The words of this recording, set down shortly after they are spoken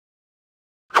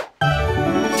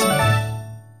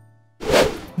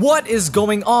What is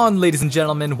going on, ladies and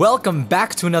gentlemen? Welcome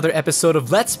back to another episode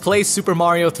of Let's Play Super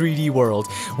Mario 3D World.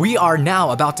 We are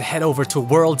now about to head over to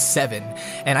World 7,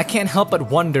 and I can't help but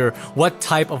wonder what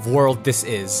type of world this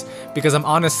is, because I'm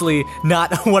honestly not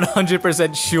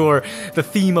 100% sure the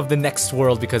theme of the next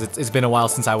world, because it's been a while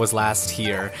since I was last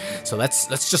here. So let's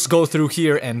just go through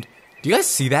here and... Do you guys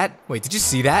see that? Wait, did you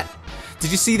see that?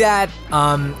 Did you see that?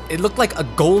 It looked like a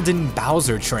golden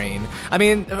Bowser train. I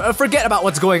mean, forget about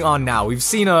what's going on now. We've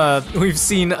seen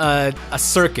a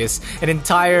circus, an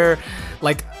entire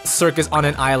like circus on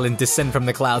an island descend from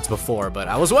the clouds before. But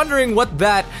I was wondering what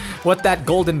that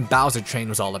golden Bowser train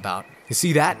was all about. You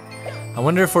see that? I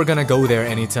wonder if we're gonna go there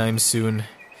anytime soon.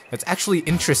 That's actually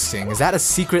interesting. Is that a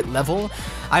secret level?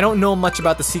 I don't know much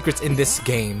about the secrets in this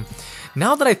game.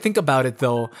 Now that I think about it,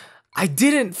 though, I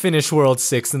didn't finish World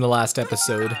 6 in the last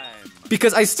episode,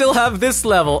 because I still have this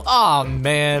level. Aw,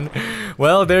 man.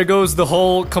 Well, there goes the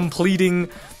whole completing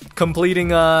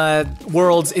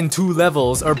worlds in 2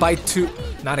 levels, or by 2,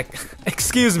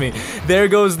 excuse me. There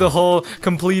goes the whole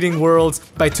completing worlds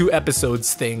by 2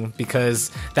 episodes thing,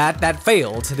 because that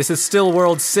failed. This is still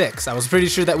World 6. I was pretty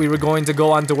sure that we were going to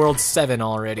go on to World 7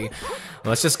 already.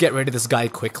 Let's just get rid of this guy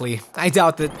quickly. I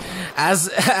doubt that,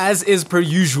 as is per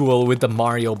usual with the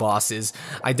Mario bosses,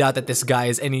 I doubt that this guy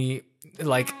is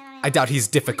I doubt he's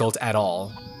difficult at all.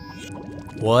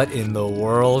 What in the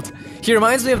world? He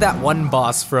reminds me of that one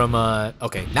boss from,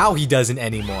 okay, now he doesn't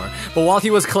anymore. But while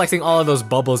he was collecting all of those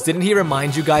bubbles, didn't he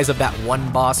remind you guys of that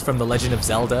one boss from The Legend of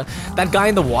Zelda? That guy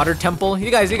in the water temple?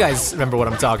 You guys remember what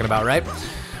I'm talking about, right?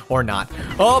 Or not.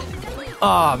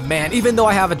 Oh man, even though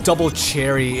I have a double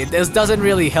cherry, this doesn't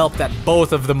really help that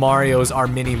both of the Marios are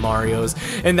mini Marios,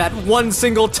 and that one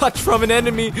single touch from an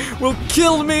enemy will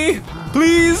kill me!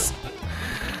 Please!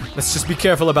 Let's just be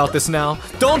careful about this now.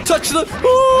 Don't touch the...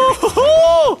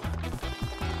 Ooh!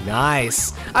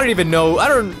 Nice. I don't even know. I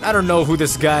don't know who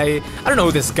this guy... I don't know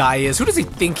who this guy is. Who does he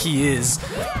think he is?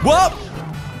 Whoop!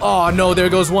 Oh no, there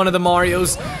goes one of the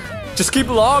Marios. Just keep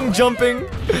long jumping.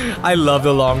 I love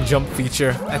the long jump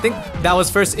feature. I think that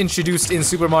was first introduced in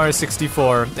Super Mario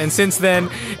 64, and since then,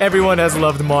 everyone has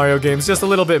loved Mario games just a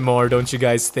little bit more, don't you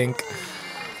guys think?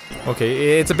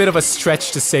 Okay, it's a bit of a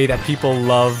stretch to say that people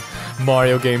love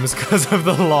Mario games because of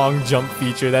the long jump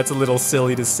feature. That's a little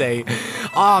silly to say.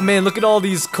 Aw, man, look at all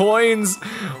these coins.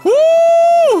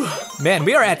 Woo! Man,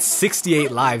 we are at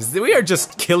 68 lives. We are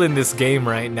just killing this game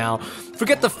right now.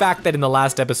 Forget the fact that in the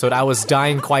last episode I was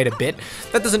dying quite a bit.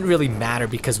 That doesn't really matter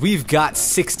because we've got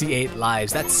 68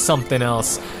 lives. That's something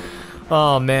else.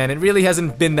 Oh man, it really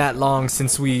hasn't been that long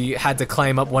since we had to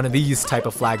climb up one of these type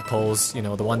of flagpoles. You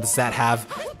know, the ones that have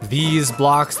these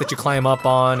blocks that you climb up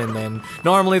on, and then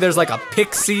normally there's like a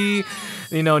pixie,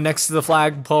 you know, next to the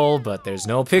flagpole, but there's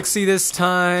no pixie this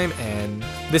time, and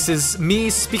this is me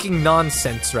speaking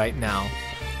nonsense right now.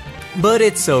 But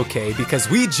it's okay, because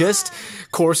we just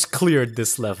course cleared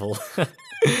this level.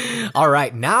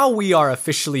 Alright, now we are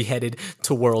officially headed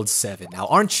to World 7. Now,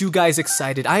 aren't you guys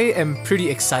excited? I am pretty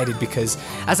excited because,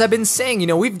 as I've been saying, you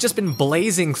know, we've just been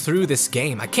blazing through this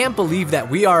game. I can't believe that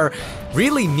we are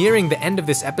really nearing the end of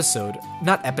this episode.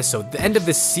 Not episode, the end of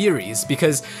this series,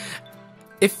 because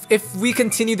if we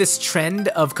continue this trend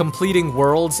of completing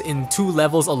worlds in 2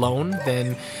 levels alone,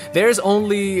 then there's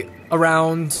only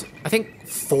around, I think,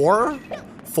 4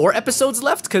 episodes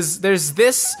left, because there's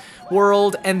this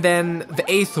world and then the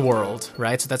 8th world,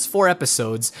 right? So that's 4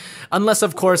 episodes, unless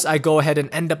of course I go ahead and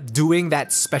end up doing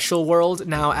that special world.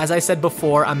 Now, as I said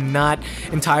before, I'm not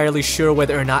entirely sure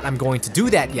whether or not I'm going to do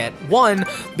that yet. One,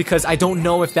 because I don't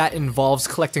know if that involves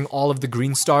collecting all of the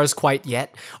green stars quite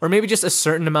yet, or maybe just a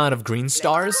certain amount of green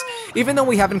stars, even though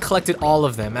we haven't collected all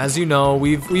of them. As you know,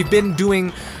 we've been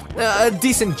doing a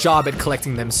decent job at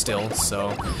collecting them still,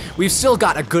 so we've still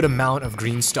got a good amount of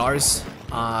green stars.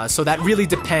 So that really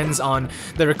depends on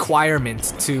the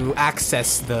requirement to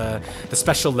access the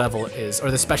special level is,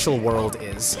 or the special world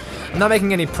is. I'm not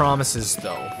making any promises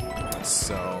though,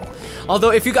 so...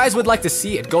 Although, if you guys would like to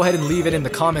see it, go ahead and leave it in the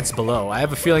comments below. I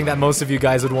have a feeling that most of you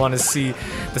guys would want to see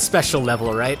the special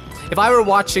level, right? If I were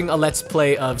watching a Let's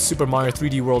Play of Super Mario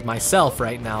 3D World myself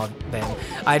right now, then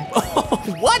I'd... Oh,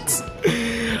 what?!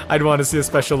 I'd want to see a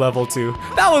special level too.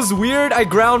 That was weird! I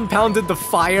ground pounded the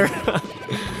fire.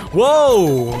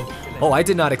 Whoa! Oh, I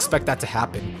did not expect that to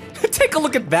happen. Take a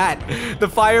look at that! The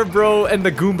Fire Bro and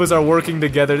the Goombas are working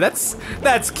together. That's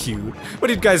cute. What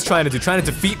are you guys trying to do? Trying to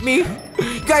defeat me?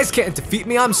 You guys can't defeat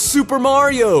me. I'm Super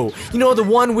Mario! You know, the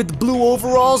one with the blue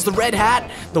overalls, the red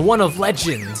hat? The one of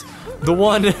legend. The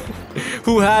one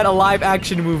who had a live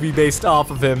action movie based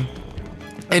off of him.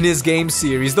 in his game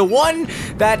series. The one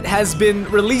that has been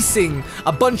releasing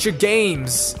a bunch of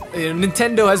games.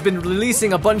 Nintendo has been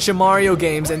releasing a bunch of Mario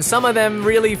games, and some of them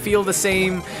really feel the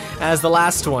same as the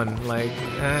last one. Like,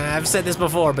 I've said this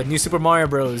before, but New Super Mario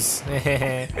Bros.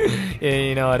 Yeah,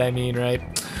 you know what I mean, right?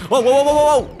 Whoa, whoa, whoa,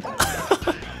 whoa,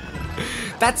 whoa!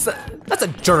 That's a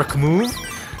jerk move.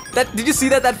 Did you see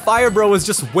that? That fire bro was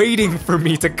just waiting for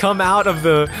me to come out of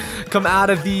the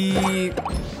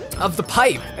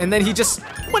pipe, and then he just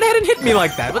went ahead and hit me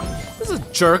like that. This is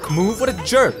a jerk move. What a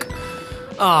jerk.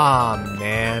 Aw,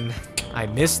 man. I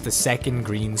missed the second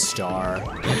green star.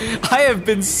 I have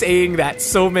been saying that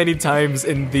so many times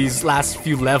in these last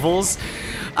few levels.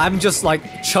 I'm just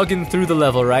like chugging through the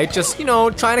level, right? Just, you know,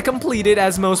 trying to complete it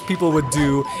as most people would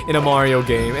do in a Mario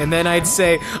game. And then I'd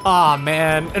say, aw,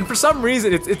 man. And for some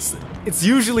reason, it's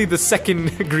usually the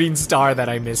second green star that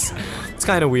I miss. It's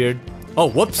kind of weird. Oh,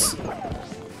 whoops.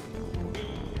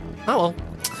 Oh, well.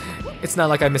 It's not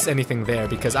like I missed anything there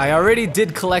because I already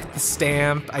did collect the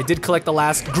stamp. I did collect the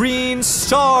last green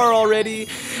star already.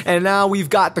 And now we've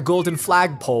got the golden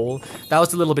flagpole. That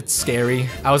was a little bit scary.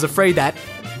 I was afraid that,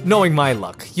 knowing my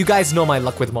luck, you guys know my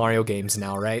luck with Mario games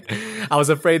now, right? I was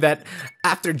afraid that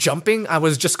after jumping, I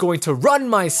was just going to run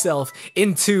myself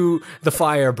into the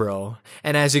fire bro.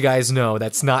 And as you guys know,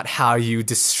 that's not how you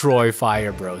destroy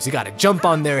fire bros. You gotta jump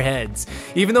on their heads.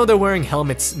 Even though they're wearing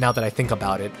helmets now that I think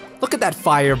about it. Look at that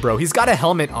fire bro, he's got a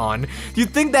helmet on. You'd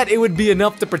think that it would be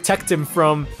enough to protect him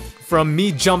from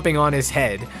me jumping on his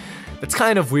head. That's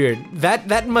kind of weird.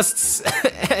 That must...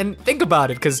 and think about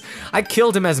it, because I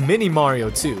killed him as Mini Mario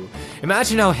too.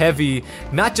 Imagine how heavy,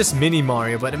 not just Mini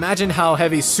Mario, but imagine how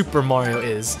heavy Super Mario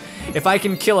is. If I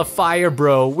can kill a fire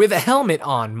bro with a helmet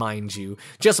on, mind you,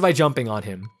 just by jumping on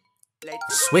him.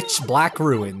 Switch Black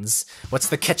Ruins. What's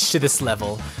the catch to this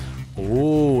level?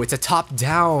 Oh, it's a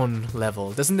top-down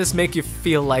level. Doesn't this make you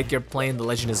feel like you're playing The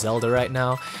Legend of Zelda right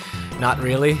now? Not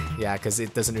really? Yeah, because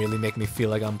it doesn't really make me feel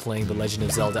like I'm playing The Legend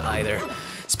of Zelda either.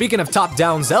 Speaking of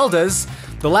top-down Zeldas,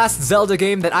 the last Zelda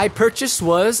game that I purchased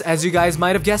was, as you guys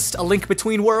might have guessed, A Link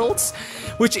Between Worlds,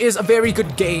 which is a very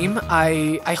good game.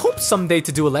 I hope someday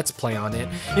to do a Let's Play on it.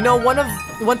 You know,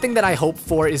 one thing that I hope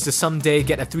for is to someday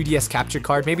get a 3DS capture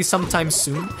card, maybe sometime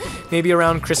soon, maybe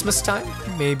around Christmas time.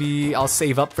 Maybe I'll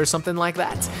save up for something like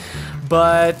that.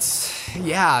 But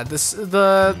yeah,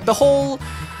 the whole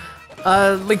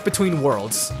Link Between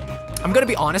Worlds. I'm gonna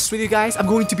be honest with you guys. I'm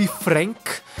going to be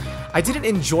frank. I didn't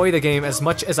enjoy the game as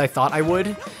much as I thought I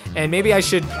would, and maybe I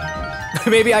should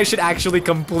actually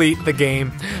complete the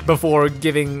game before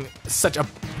giving such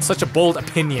a bold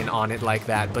opinion on it like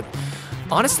that. But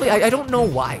honestly, I don't know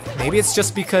why. Maybe it's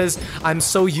just because I'm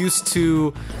so used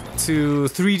to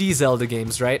 3D Zelda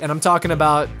games, right? And I'm talking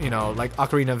about, you know, like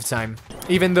Ocarina of Time.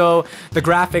 Even though the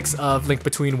graphics of Link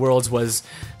Between Worlds was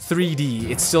 3D,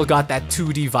 it still got that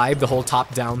 2D vibe, the whole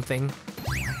top-down thing.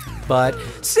 But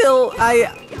still,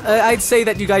 I'd say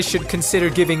that you guys should consider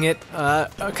giving it,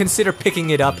 consider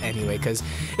picking it up anyway, because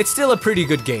it's still a pretty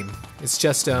good game. It's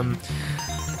just,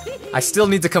 I still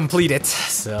need to complete it,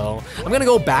 so I'm gonna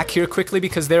go back here quickly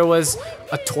because there was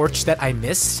a torch that I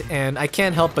missed, and I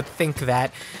can't help but think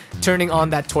that turning on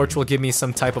that torch will give me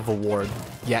some type of award.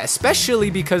 Yeah,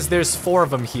 especially because there's 4 of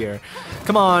them here.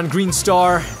 Come on, green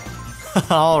star.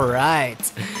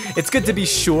 Alright. It's good to be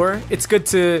sure. It's good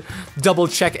to double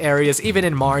check areas, even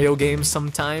in Mario games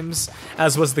sometimes,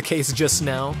 as was the case just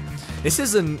now. This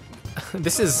is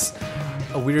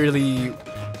a weirdly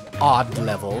odd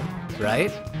level,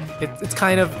 right? It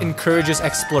kind of encourages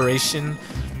exploration.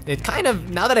 It kind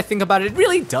of, now that I think about it, it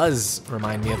really does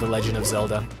remind me of The Legend of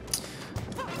Zelda.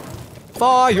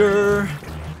 Fire!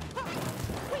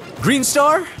 Green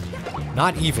star?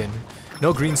 Not even.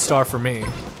 No green star for me.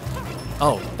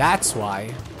 Oh, that's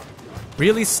why.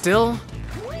 Really, still?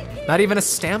 Not even a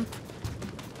stamp?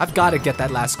 I've got to get that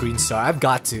last green star. I've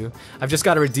got to. I've just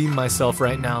got to redeem myself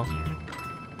right now.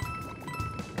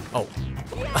 Oh.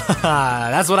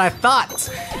 That's what I thought!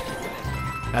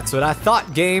 That's what I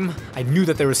thought, game. I knew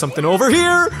that there was something over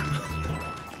here!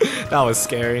 That was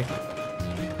scary.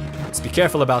 Let's be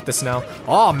careful about this now.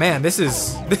 Oh man, this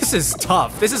is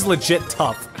tough. This is legit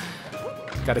tough.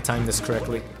 Gotta time this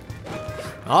correctly.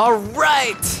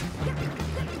 Alright!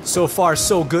 So far,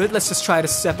 so good. Let's just try to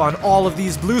step on all of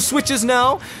these blue switches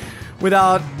now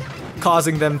without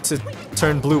causing them to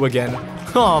turn blue again.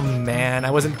 Oh man,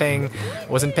 I wasn't paying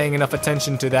enough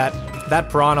attention to that. That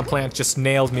piranha plant just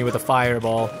nailed me with a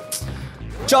fireball.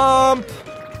 Jump!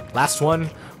 Last one.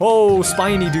 Oh,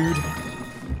 spiny dude.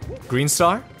 Green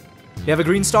star? You have a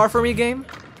green star for me, game?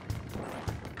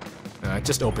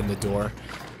 Just open the door.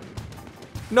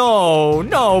 No,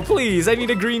 no, please, I need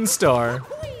a green star.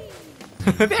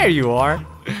 There you are.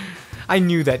 I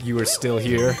knew that you were still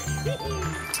here.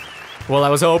 Well, I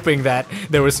was hoping that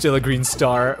there was still a green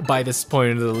star by this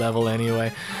point of the level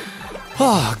anyway.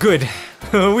 Oh, good.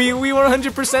 we were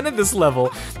 100% at this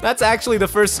level. That's actually the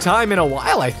first time in a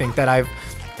while, I think, that I've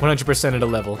 100% at a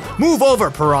level. Move over,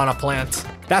 piranha plant.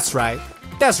 That's right.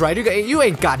 That's right. You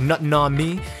ain't got nothing on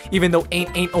me. Even though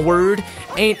ain't a word.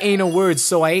 Ain't a word,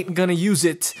 so I ain't gonna use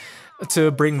it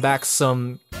to bring back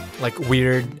some, like,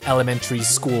 weird elementary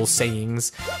school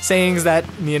sayings. Sayings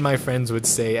that me and my friends would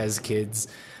say as kids.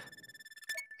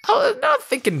 Oh, now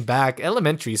thinking back,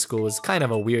 elementary school was kind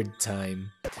of a weird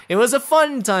time. It was a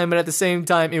fun time, but at the same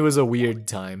time, it was a weird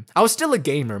time. I was still a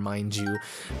gamer, mind you.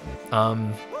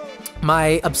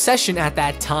 My obsession at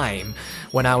that time,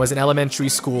 when I was in elementary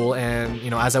school and,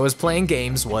 you know, as I was playing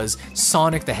games, was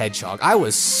Sonic the Hedgehog. I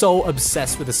was so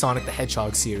obsessed with the Sonic the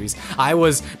Hedgehog series. I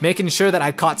was making sure that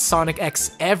I caught Sonic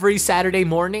X every Saturday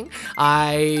morning.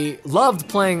 I loved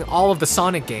playing all of the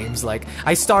Sonic games. Like,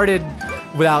 I started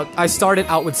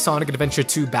out with Sonic Adventure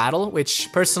 2 Battle, which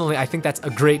personally I think that's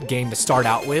a great game to start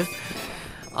out with.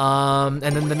 And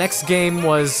then the next game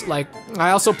was, like,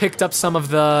 I also picked up some of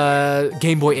the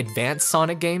Game Boy Advance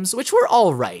Sonic games, which were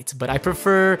alright, but I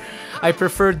preferred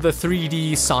the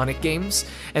 3D Sonic games.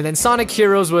 And then Sonic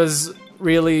Heroes was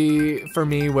really, for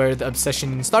me, where the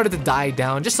obsession started to die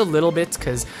down just a little bit,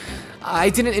 because I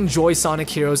didn't enjoy Sonic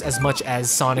Heroes as much as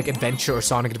Sonic Adventure or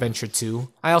Sonic Adventure 2.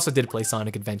 I also did play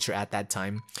Sonic Adventure at that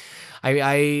time.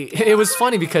 It was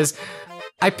funny because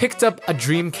I picked up a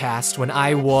Dreamcast when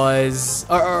I was,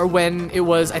 or when it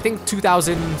was, I think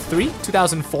 2003,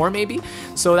 2004 maybe.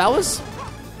 So that was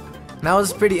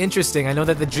pretty interesting. I know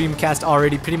that the Dreamcast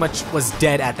already pretty much was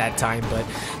dead at that time, but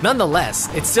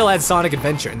nonetheless, it still had Sonic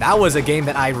Adventure, and that was a game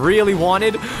that I really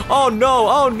wanted. Oh no,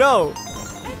 oh no.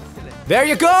 There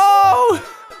you go!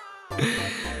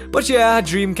 But yeah,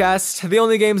 Dreamcast. The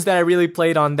only games that I really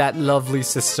played on that lovely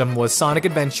system was Sonic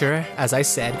Adventure, as I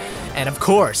said, and of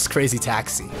course, Crazy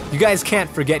Taxi. You guys can't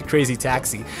forget Crazy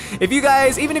Taxi.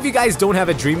 Even if you guys don't have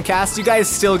a Dreamcast, you guys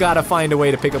still gotta find a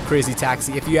way to pick up Crazy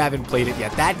Taxi if you haven't played it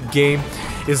yet. That game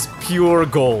is pure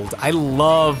gold. I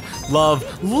love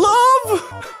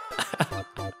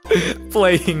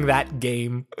playing that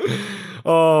game.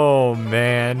 Oh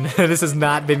man, this has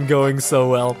not been going so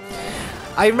well.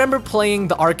 I remember playing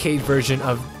the arcade version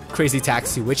of Crazy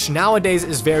Taxi, which nowadays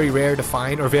is very rare to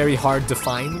find, or very hard to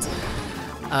find.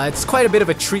 It's quite a bit of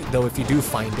a treat though if you do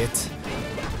find it.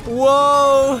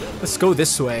 Whoa! Let's go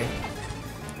this way.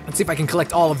 Let's see if I can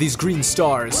collect all of these green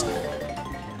stars.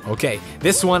 Okay,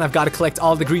 this one I've got to collect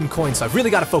all the green coins, so I've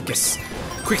really got to focus.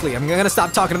 Quickly, I'm gonna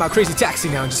stop talking about Crazy Taxi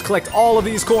now and just collect all of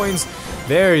these coins.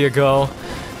 There you go.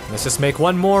 Let's just make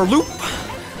one more loop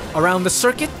around the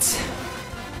circuit.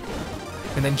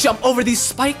 And then jump over these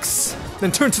spikes,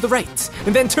 then turn to the right,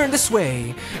 and then turn this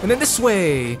way, and then this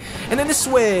way, and then this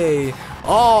way.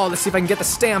 Oh, let's see if I can get the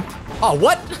stamp. Oh,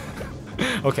 what?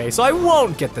 Okay, so I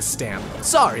won't get the stamp.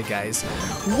 Sorry, guys.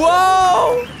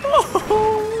 Whoa!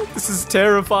 Oh, this is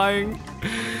terrifying.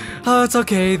 Oh, it's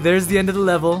okay. There's the end of the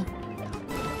level.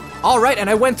 All right, and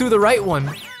I went through the right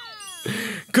one.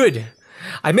 Good.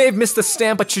 I may have missed the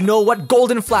stamp, but you know what?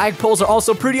 Golden flagpoles are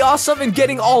also pretty awesome, and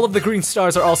getting all of the green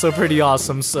stars are also pretty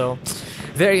awesome, so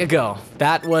there you go.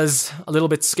 That was a little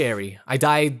bit scary. I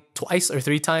died twice or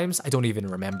 3 times. I don't even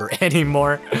remember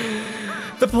anymore.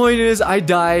 The point is, I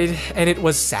died, and it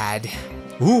was sad.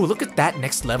 Ooh, look at that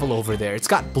next level over there. It's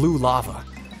got blue lava.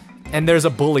 And there's a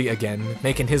bully again,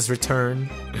 making his return.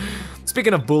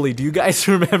 Speaking of bully, do you guys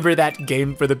remember that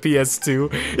game for the PS2?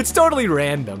 It's totally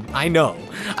random, I know.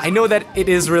 I know that it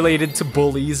is related to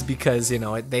bullies because, you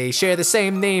know, they share the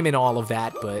same name and all of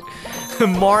that, but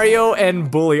Mario and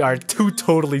Bully are 2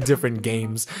 totally different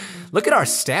games. Look at our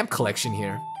stamp collection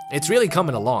here. It's really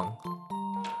coming along.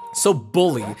 So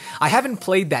Bully, I haven't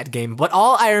played that game, but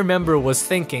all I remember was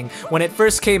thinking when it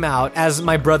first came out, as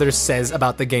my brother says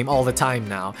about the game all the time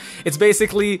now, it's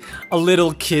basically a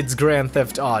little kid's Grand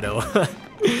Theft Auto.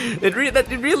 It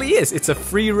really is. It's a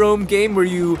free roam game where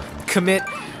you commit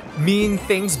mean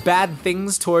things, bad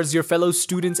things towards your fellow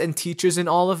students and teachers and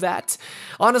all of that.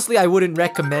 Honestly, I wouldn't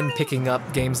recommend picking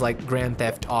up games like Grand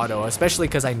Theft Auto, especially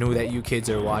because I know that you kids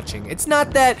are watching. It's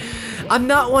not that I'm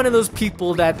not one of those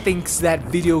people that thinks that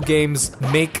video games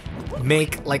make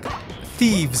like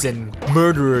thieves and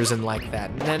murderers and like that.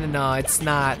 No, it's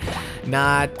not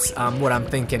what I'm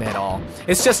thinking at all.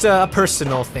 It's just a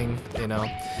personal thing, you know.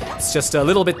 It's just a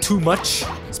little bit too much,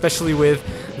 especially with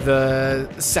the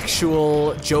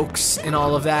sexual jokes and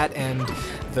all of that, and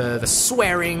the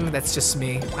swearing. That's just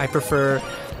me. I prefer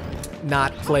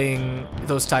not playing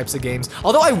those types of games.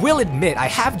 Although I will admit, I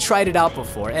have tried it out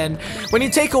before, and when you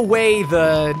take away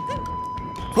the...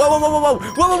 Whoa, whoa, whoa, whoa,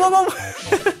 whoa, whoa, whoa, whoa,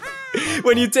 whoa!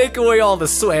 When you take away all the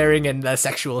swearing and the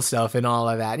sexual stuff and all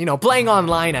of that, you know, playing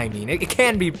online, I mean, it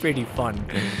can be pretty fun.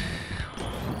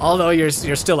 Although you're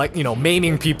still like, you know,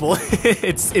 maiming people,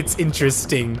 it's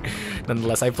interesting.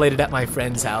 Nonetheless, I played it at my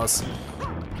friend's house.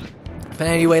 But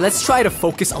anyway, let's try to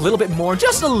focus a little bit more,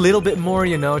 just a little bit more,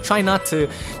 you know. Try not to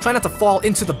fall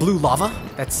into the blue lava.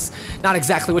 That's not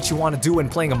exactly what you want to do when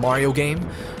playing a Mario game.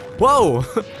 Whoa!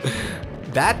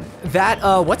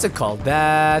 What's it called?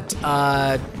 That,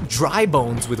 dry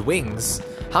bones with wings.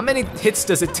 How many hits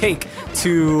does it take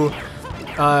to,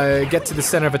 get to the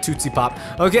center of a Tootsie Pop?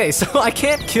 Okay, so I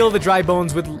can't kill the dry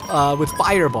bones with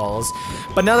fireballs.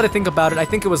 But now that I think about it, I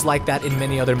think it was like that in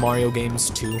many other Mario games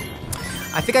too.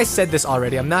 I think I said this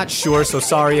already, I'm not sure, so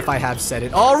sorry if I have said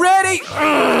it already!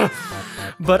 Ugh!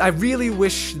 But I really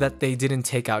wish that they didn't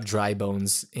take out dry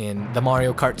bones in the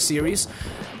Mario Kart series.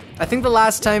 I think the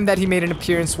last time that he made an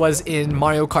appearance was in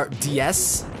Mario Kart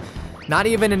DS. Not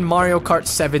even in Mario Kart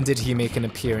 7 did he make an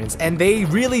appearance, and they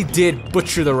really did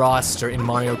butcher the roster in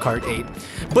Mario Kart 8.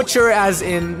 Butcher as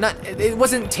in, it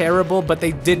wasn't terrible, but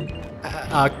they did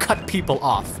cut people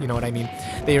off, you know what I mean?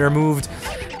 They removed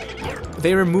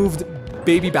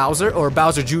Baby Bowser, or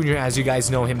Bowser Jr. as you guys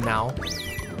know him now.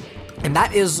 And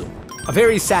that is a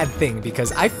very sad thing,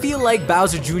 because I feel like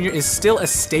Bowser Jr. is still a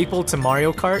staple to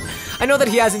Mario Kart. I know that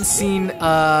he hasn't seen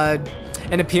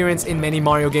an appearance in many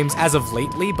Mario games as of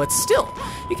lately, but still,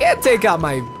 you can't take out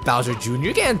my Bowser Jr.,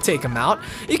 you can't take him out.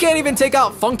 You can't even take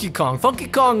out Funky Kong. Funky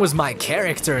Kong was my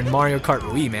character in Mario Kart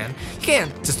Wii, man. You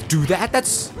can't just do that,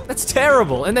 that's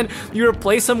terrible. And then you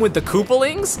replace him with the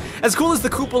Koopalings? As cool as the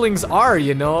Koopalings are,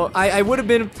 you know, I would have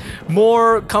been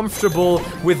more comfortable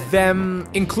with them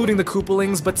including the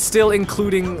Koopalings, but still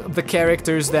including the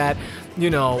characters that, you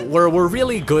know, were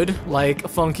really good, like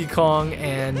Funky Kong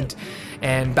and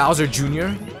Bowser Jr.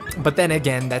 But then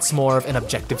again, that's more of an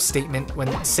objective statement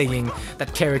when saying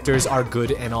that characters are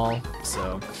good and all.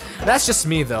 So that's just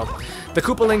me though. The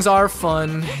Koopalings are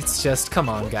fun. It's just, come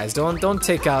on guys, don't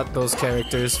take out those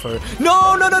characters for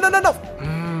no.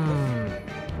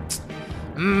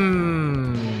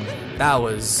 That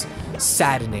was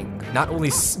saddening. Not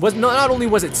only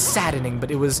was it saddening,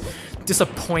 but it was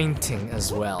disappointing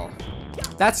as well.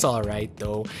 That's alright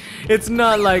though. It's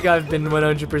not like I've been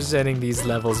 100%ing these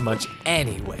levels much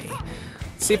anyway.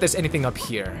 Let's see if there's anything up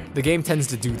here. The game tends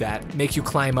to do that. Make you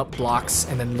climb up blocks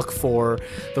and then look for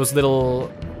those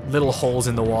little holes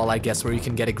in the wall, I guess, where you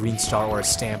can get a green star or a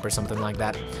stamp or something like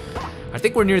that. I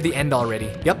think we're near the end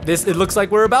already. Yep, it looks like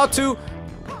we're about to.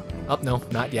 Oh, no,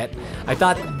 not yet. I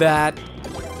thought that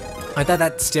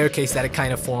staircase that it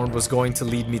kind of formed was going to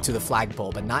lead me to the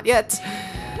flagpole, but not yet.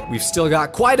 We've still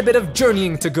got quite a bit of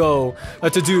journeying to go,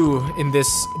 to do in this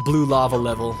blue lava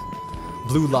level.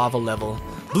 Blue lava level.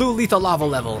 Blue lethal lava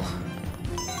level.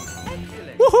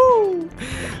 Woohoo!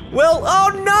 Well, oh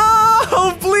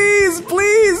no!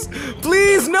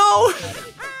 Please, no!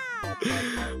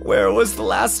 Where was the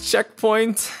last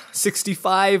checkpoint?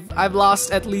 65. I've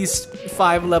lost at least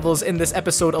 5 levels in this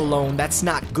episode alone. That's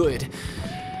not good.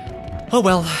 Oh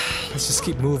well, let's just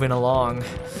keep moving along.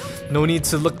 No need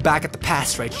to look back at the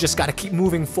past, right? You just gotta keep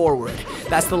moving forward.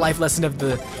 That's the life lesson of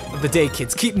the day,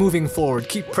 kids. Keep moving forward,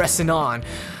 keep pressing on.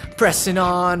 Pressing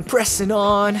on.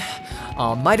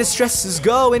 All my distress is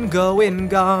going,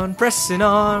 gone. Pressing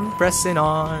on.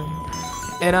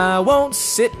 And I won't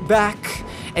sit back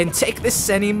and take this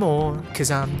anymore, 'cause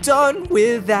I'm done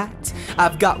with that.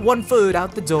 I've got one foot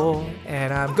out the door,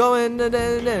 and I'm going.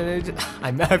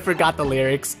 I forgot the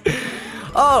lyrics.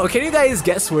 Oh, can you guys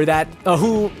guess where that,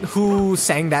 who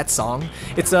sang that song?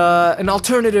 It's an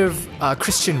alternative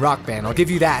Christian rock band, I'll give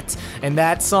you that. And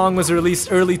that song was released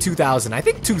early 2000, I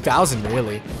think 2000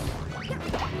 really.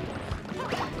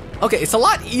 Okay, it's a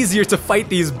lot easier to fight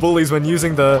these bullies when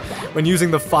using the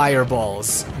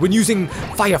fireballs. When using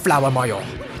Fire Flower Mario.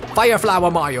 Fire Flower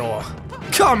Mario.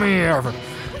 Come here.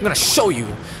 I'm gonna show you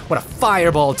what a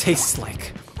fireball tastes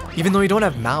like. Even though you don't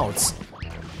have mouths.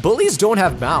 Bullies don't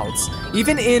have mouths.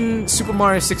 Even in Super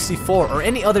Mario 64 or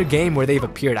any other game where they've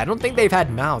appeared, I don't think they've had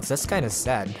mouths. That's kind of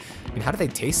sad. I mean, how do they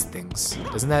taste things?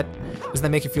 Doesn't that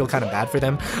make you feel kind of bad for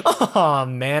them? Oh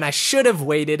man, I should have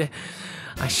waited.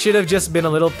 I should have just been a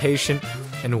little patient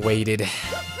and waited.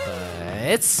 But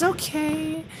it's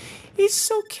okay.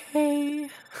 It's okay.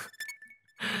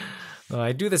 Oh,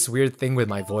 I do this weird thing with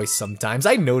my voice sometimes.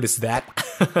 I noticed that.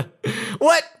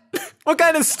 What? What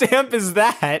kind of stamp is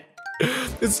that?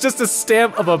 It's just a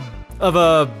stamp of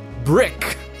a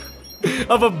brick.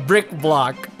 Of a brick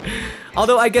block.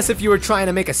 Although I guess if you were trying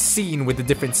to make a scene with the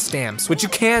different stamps, which you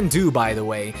can do, by the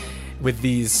way, with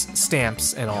these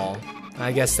stamps and all,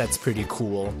 I guess that's pretty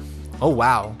cool. Oh,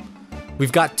 wow.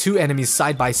 We've got two enemies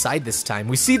side by side this time.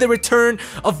 We see the return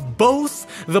of both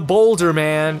the Boulder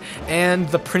Man and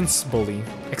the Prince Bully.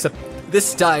 Except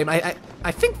this time, I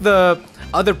think the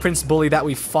other Prince Bully that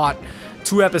we fought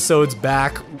 2 episodes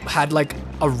back had like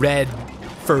a red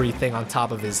furry thing on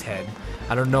top of his head.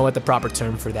 I don't know what the proper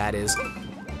term for that is.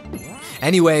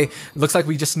 Anyway, looks like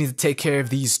we just need to take care of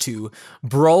these two.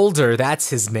 Brolder, that's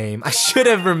his name. I should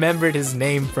have remembered his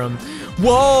name from...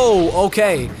 Whoa,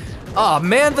 okay. Oh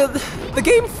man, the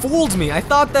game fooled me. I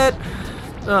thought that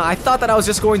I was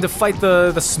just going to fight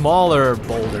the smaller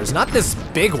boulders, not this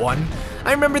big one.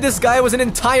 I remember this guy was an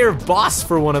entire boss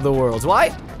for one of the worlds.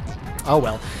 Why? Oh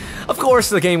well. Of course,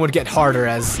 the game would get harder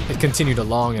as it continued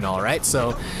along and all, right?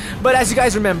 So, but as you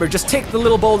guys remember, just take the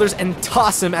little boulders and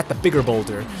toss them at the bigger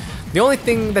boulder. The only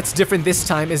thing that's different this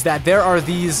time is that there are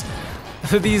these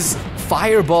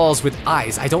fireballs with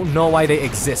eyes. I don't know why they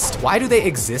exist. Why do they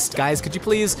exist, guys? Could you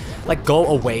please, like, go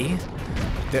away?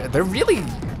 They're really...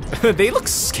 they look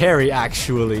scary,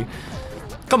 actually.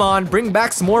 Come on, bring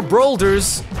back some more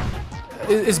boulders.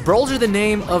 Is Brolder the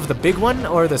name of the big one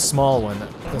or the small one?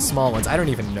 The small ones, I don't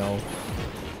even know.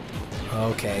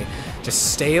 Okay,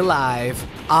 just stay alive.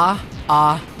 Oh!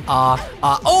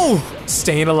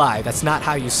 Staying alive. That's not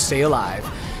how you stay alive,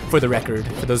 for the record,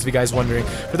 for those of you guys wondering.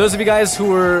 For those of you guys who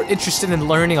were interested in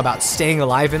learning about staying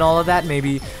alive and all of that,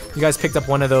 maybe you guys picked up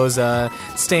one of those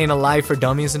staying alive for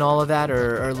dummies and all of that,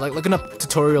 or like looking up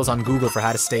tutorials on Google for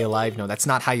how to stay alive. No, that's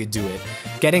not how you do it.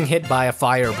 Getting hit by a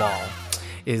fireball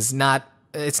is not...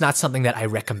 It's not something that I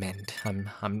recommend.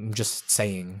 I'm just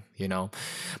saying, you know.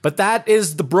 But that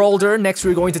is the Brolder. Next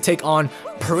we're going to take on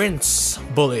Prince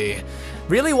Bully.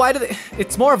 Really, why do they...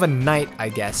 It's more of a knight, I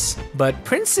guess. But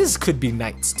princes could be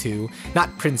knights too.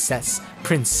 Not princess,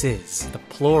 princes. The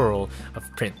plural of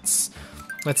prince.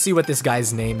 Let's see what this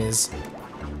guy's name is.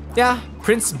 Yeah,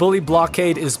 Prince Bully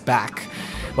Blockade is back.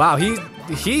 Wow, he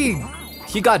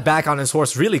got back on his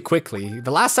horse really quickly.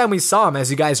 The last time we saw him, as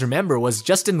you guys remember, was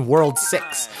just in World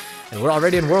 6. And we're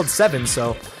already in World 7,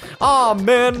 so... Oh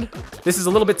man, this is a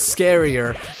little bit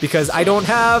scarier because I don't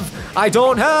have...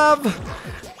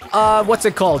 what's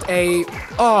it called? A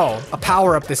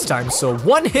power-up this time. So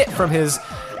one hit from his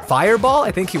fireball,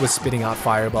 I think he was spitting out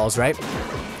fireballs, right?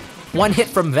 One hit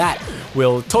from that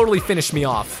will totally finish me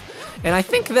off. And I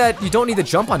think that you don't need to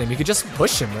jump on him, you could just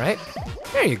push him, right?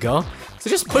 There you go. So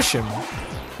just push him.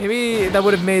 Maybe that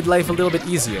would have made life a little bit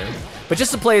easier. But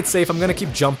just to play it safe, I'm gonna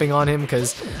keep jumping on him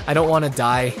because I don't want to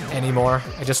die anymore.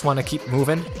 I just want to keep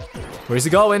moving. Where's he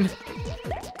going?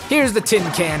 Here's the tin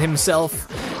can himself.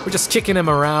 We're just kicking him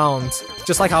around.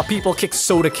 Just like how people kick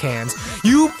soda cans.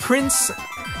 You Prince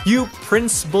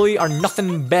Bully are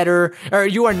nothing better, or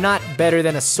you are not better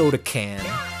than a soda can.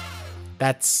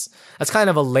 That's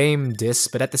kind of a lame diss,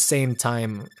 but at the same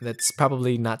time, that's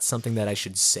probably not something that I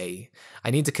should say. I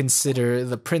need to consider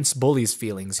the Prince Bully's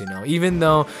feelings, you know, even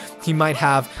though he might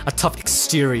have a tough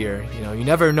exterior, you know, you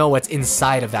never know what's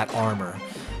inside of that armor.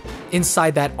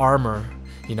 Inside that armor,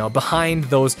 you know, behind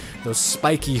those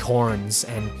spiky horns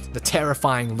and the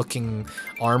terrifying looking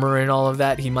armor and all of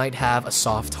that, he might have a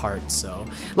soft heart, so.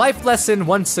 Life lesson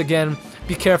once again,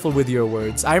 be careful with your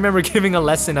words. I remember giving a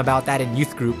lesson about that in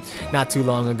youth group not too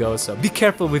long ago, so be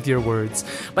careful with your words.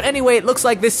 But anyway, it looks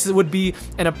like this would be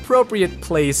an appropriate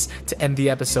place to end the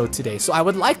episode today. So I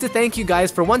would like to thank you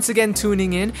guys for once again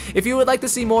tuning in. If you would like to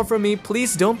see more from me,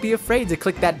 please don't be afraid to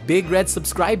click that big red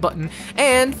subscribe button.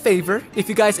 And favor, if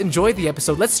you guys enjoyed the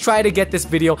episode, let's try to get this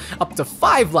video up to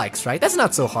 5 likes, right? That's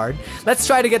not so hard. Let's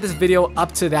try to get this video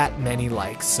up to that many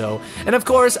likes. So, and of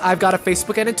course, I've got a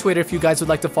Facebook and a Twitter if you guys would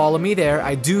like to follow me there.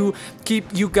 I do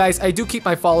keep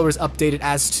my followers updated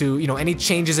as to, you know, any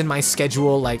changes in my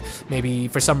schedule, like maybe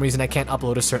for some reason I can't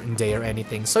upload a certain day or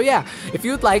anything. So yeah, if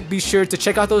you'd like, be sure to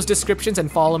check out those descriptions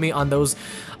and follow me on those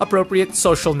appropriate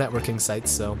social networking sites.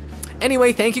 So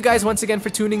anyway, thank you guys once again for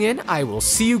tuning in. I will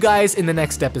see you guys in the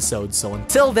next episode. So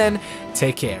until then,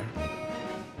 take care.